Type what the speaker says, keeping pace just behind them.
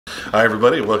Hi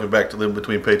everybody, welcome back to Living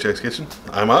Between Paychecks Kitchen.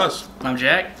 I'm Oz. I'm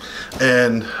Jack.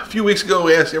 And a few weeks ago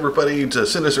we asked everybody to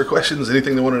send us their questions,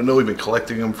 anything they wanted to know. We've been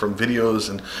collecting them from videos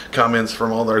and comments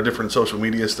from all our different social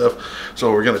media stuff.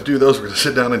 So we're going to do those. We're going to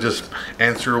sit down and just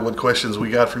answer what questions we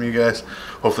got from you guys.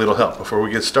 Hopefully it'll help. Before we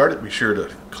get started, be sure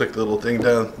to click the little thing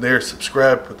down there,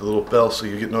 subscribe, put the little bell so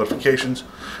you get notifications.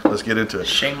 Let's get into it.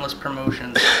 Shameless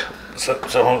promotions. So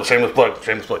shameless plug.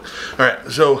 All right,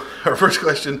 so our first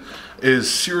question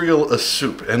is cereal a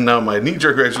soup? And now my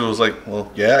knee-jerk reaction was like,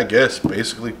 well, yeah, I guess,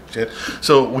 basically. Shit.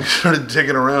 So we started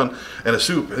digging around, and a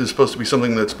soup is supposed to be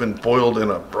something that's been boiled in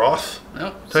a broth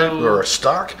or a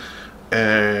stock.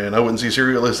 And I wouldn't see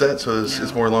cereal as that, so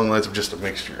it's more along the lines of just a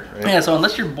mixture. Right? Yeah, so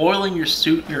unless you're boiling your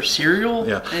cereal.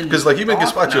 Yeah, because like you make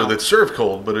gazpacho that's served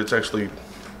cold, but it's actually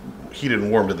heated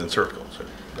and warmed and then served cold. So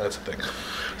that's the thing.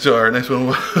 So our next one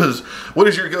was, what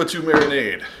is your go-to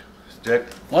marinade, Jack?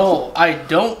 Well, I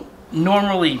don't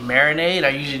normally marinate. I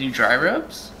usually do dry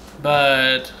rubs.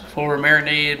 But for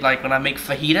marinade, like when I make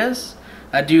fajitas,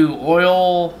 I do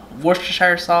oil,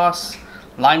 Worcestershire sauce,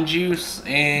 lime juice,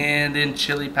 and then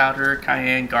chili powder,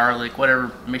 cayenne, garlic,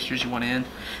 whatever mixtures you want in.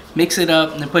 Mix it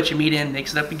up and then put your meat in,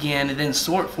 mix it up again, and then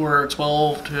sort for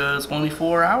 12 to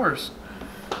 24 hours.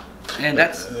 And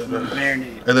that's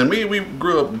marinated. And then we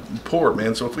grew up poor,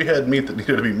 man. So if we had meat that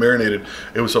needed to be marinated,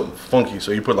 it was something funky.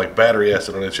 So you put like battery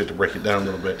acid on that shit to break it down a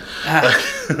little bit.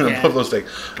 Yeah. Both those things.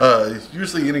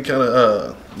 Usually any kind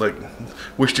of like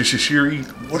Worcestershire.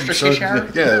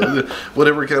 Yeah,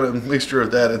 whatever kind of mixture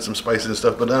of that and some spices and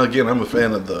stuff. But now again, I'm a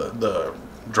fan of the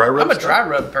dry rub. I'm a dry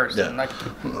rub person. Yeah. Like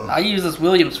I use this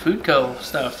Williams Food Co.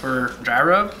 stuff for dry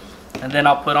rub, and then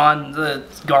I'll put on the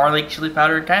garlic, chili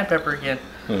powder, and cayenne pepper again.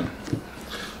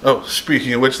 Oh,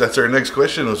 speaking of which, that's our next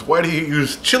question is, why do you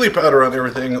use chili powder on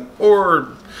everything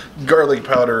or garlic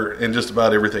powder in just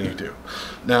about everything you do?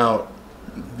 Now,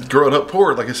 growing up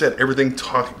poor, like I said, everything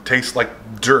tastes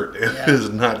like dirt. It is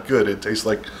not good. It tastes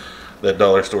like that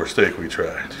dollar store steak we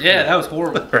tried. Yeah, that was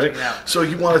horrible. Right? So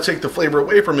you want to take the flavor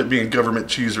away from it being government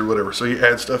cheese or whatever, so you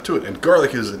add stuff to it. And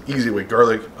garlic is an easy way.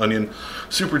 Garlic, onion,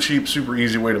 super cheap, super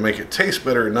easy way to make it taste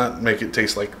better and not make it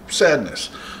taste like sadness.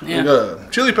 Yeah.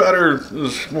 Chili powder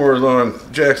is more along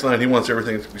Jack's line. He wants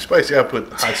everything to be spicy. I put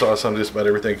hot sauce on just about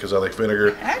everything because I like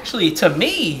vinegar. Actually, to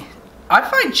me, I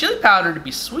find chili powder to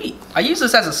be sweet. I use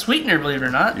this as a sweetener, believe it or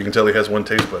not. You can tell he has one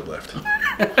taste bud left.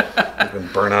 You can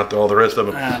burn out all the rest of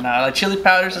them. No, like chili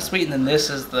powder is the sweet, and then this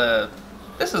is the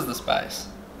spice.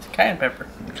 It's cayenne pepper.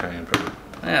 Cayenne pepper.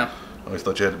 Yeah. I always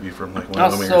thought you had to be from like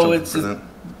Wyoming or something.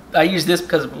 I use this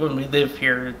because when we live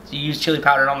here, you use chili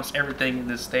powder in almost everything in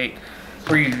this state.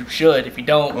 Or you should. If you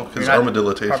don't, well, because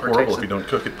armadillo tastes horrible if you don't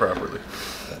cook it properly.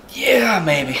 Yeah,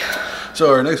 maybe.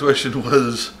 So our next question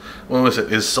was, what was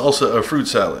it? Is salsa a fruit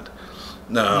salad?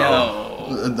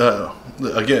 No.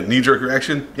 Again, knee-jerk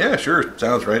reaction. Yeah, sure,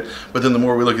 sounds right. But then the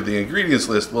more we look at the ingredients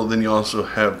list, well, then you also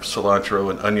have cilantro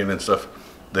and onion and stuff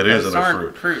that isn't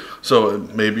a fruit. So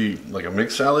maybe like a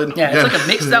mixed salad. Yeah, it's like a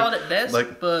mixed salad at best.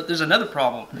 But there's another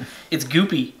problem. It's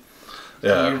goopy.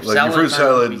 Yeah, like your fruit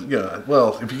salad, yeah.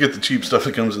 Well, if you get the cheap stuff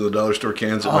that comes in the dollar store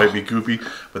cans, it might be goopy,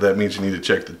 but that means you need to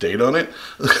check the date on it.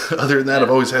 Other than that, I've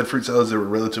always had fruit salads that were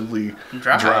relatively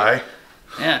dry.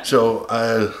 Yeah. So,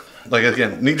 like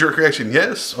again, knee-jerk reaction,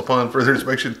 yes. Upon further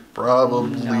inspection,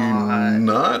 probably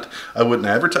not. I wouldn't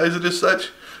advertise it as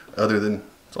such, other than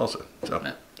salsa.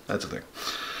 So that's the thing.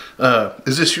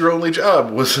 Is this your only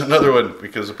job? Was another one,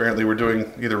 because apparently we're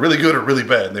doing either really good or really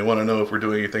bad, and they want to know if we're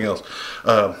doing anything else.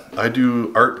 I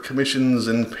do art commissions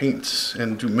and paints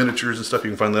and do miniatures and stuff. You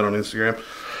can find that on Instagram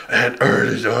at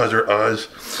Oz or Oz.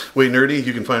 Wait, nerdy,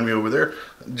 you can find me over there.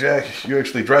 Jack, you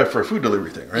actually drive for a food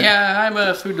delivery thing, right? Yeah, I'm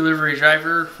a food delivery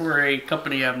driver for a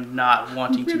company I'm not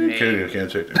wanting to name.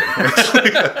 Can't say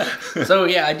that. So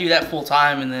yeah, I do that full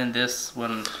time, and then this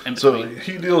one in between. So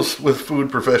he deals with food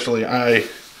professionally. I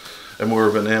am more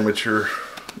of an amateur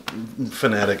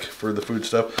fanatic for the food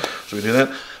stuff, so we do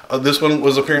that. This one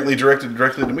was apparently directed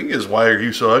directly to me, is why are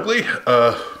you so ugly?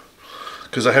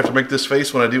 Because I have to make this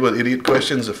face when I deal with idiot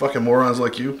questions of fucking morons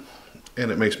like you,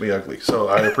 and it makes me ugly, so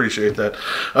I appreciate that.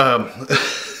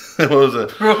 What was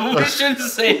it? Bro, we shouldn't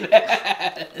say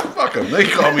that. Fuck them, they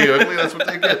call me ugly, that's what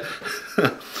they get.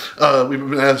 We've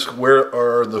been asked, where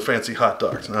are the fancy hot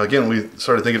dogs? Now again, we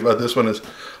started thinking about this one as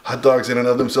hot dogs in and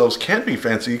of themselves can't be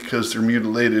fancy because they're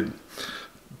mutilated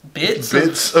bits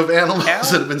of animals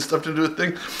that have been stuffed into a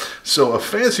thing. So a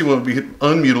fancy one would be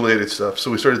unmutilated stuff. So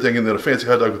we started thinking that a fancy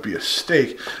hot dog would be a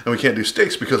steak, and we can't do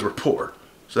steaks because we're poor.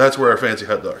 So that's where our fancy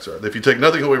hot dogs are. If you take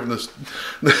nothing away from this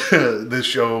this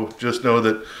show, just know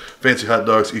that fancy hot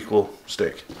dogs equal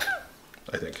steak.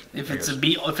 I think. If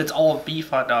it's all beef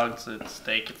hot dogs, it's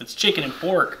steak. If it's chicken and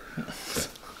pork,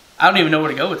 I don't even know where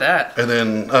to go with that. And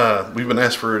then we've been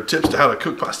asked for tips to how to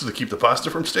cook pasta to keep the pasta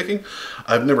from sticking.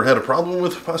 I've never had a problem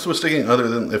with pasta with sticking, other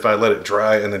than if I let it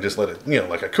dry and then just let it,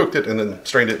 like I cooked it and then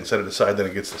strained it and set it aside, then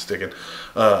it gets to sticking.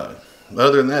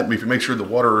 Other than that, if you make sure the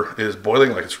water is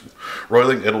boiling, like it's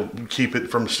roiling, it'll keep it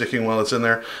from sticking while it's in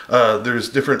there. There's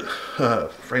different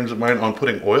frames of mind on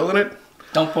putting oil in it.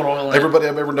 Don't put oil in it. Everybody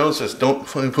I've ever known says don't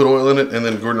put oil in it, and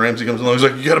then Gordon Ramsay comes along, he's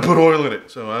like, you got to put oil in it.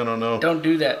 So I don't know. Don't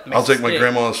do that. I'll take my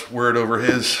grandma's word over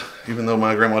his, even though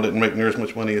my grandma didn't make near as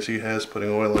much money as he has putting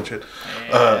oil in shit.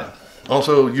 Yeah.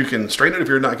 Also, you can strain it if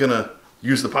you're not going to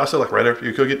use the pasta, like right after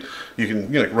you cook it. You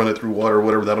can run it through water or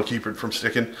whatever. That'll keep it from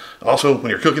sticking. Also, when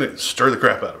you're cooking it, stir the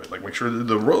crap out of it. Like, make sure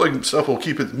the rolling stuff will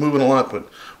keep it moving a lot, but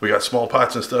we got small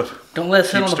pots and stuff. Don't let it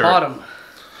sit on the bottom.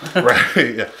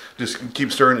 Right, yeah. Just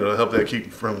keep stirring. It'll help that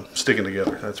keep from sticking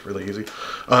together. That's really easy.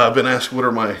 I've been asked what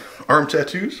are my arm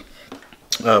tattoos.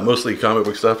 Mostly comic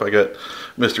book stuff. I got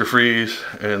Mr. Freeze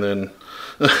and then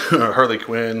Harley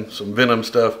Quinn, some Venom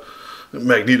stuff,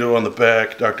 Magneto on the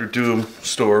back, Dr. Doom,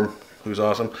 Storm, who's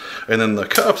awesome. And then the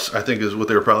cuffs, I think, is what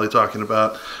they were probably talking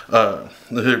about.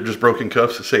 They're just broken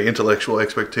cuffs that say intellectual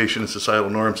expectation and societal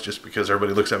norms, just because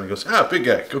everybody looks at me and goes, big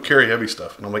guy, go carry heavy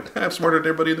stuff. And I'm like, I'm smarter than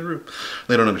everybody in the room.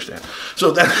 They don't understand. So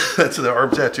that's the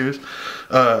arm tattoos.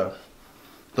 The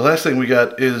last thing we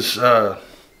got is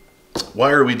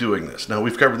why are we doing this? Now,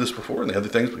 we've covered this before, and the other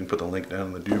things, we can put the link down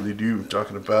in the doobly-doo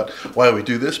talking about why we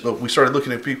do this, but we started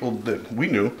looking at people that we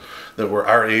knew that were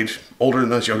our age, older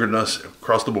than us, younger than us,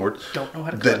 across the board,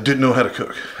 that didn't know how to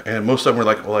cook. And most of them were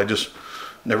like, well, I just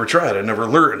never tried, I never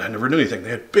learned, I never knew anything. They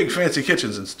had big fancy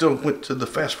kitchens and still went to the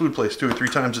fast food place 2 or 3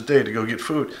 times a day to go get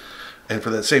food. And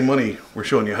for that same money, we're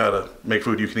showing you how to make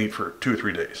food you can eat for 2 or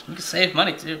 3 days. You can save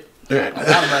money, too. Yeah. A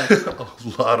lot of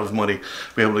money. A lot of money.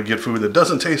 Be able to get food that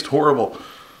doesn't taste horrible,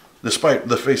 despite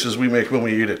the faces we make when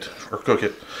we eat it or cook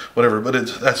it, whatever. But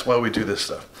that's why we do this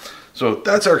stuff. So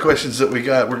that's our questions that we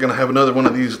got. We're going to have another one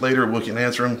of these later. We can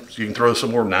answer them. So you can throw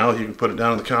some more now. You can put it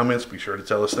down in the comments. Be sure to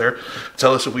tell us there.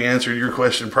 Tell us if we answered your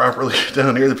question properly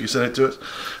down here, if you sent it to us.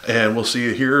 And we'll see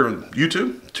you here on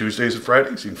YouTube, Tuesdays and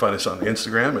Fridays. You can find us on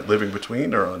Instagram at Living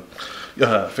Between, or on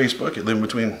Facebook at Living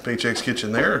Between Paychecks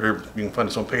Kitchen there. Or you can find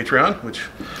us on Patreon, which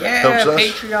helps us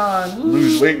Patreon.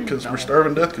 lose weight because we're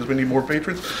starving to death because we need more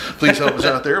patrons. Please help us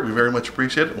out there. We very much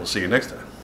appreciate it. We'll see you next time.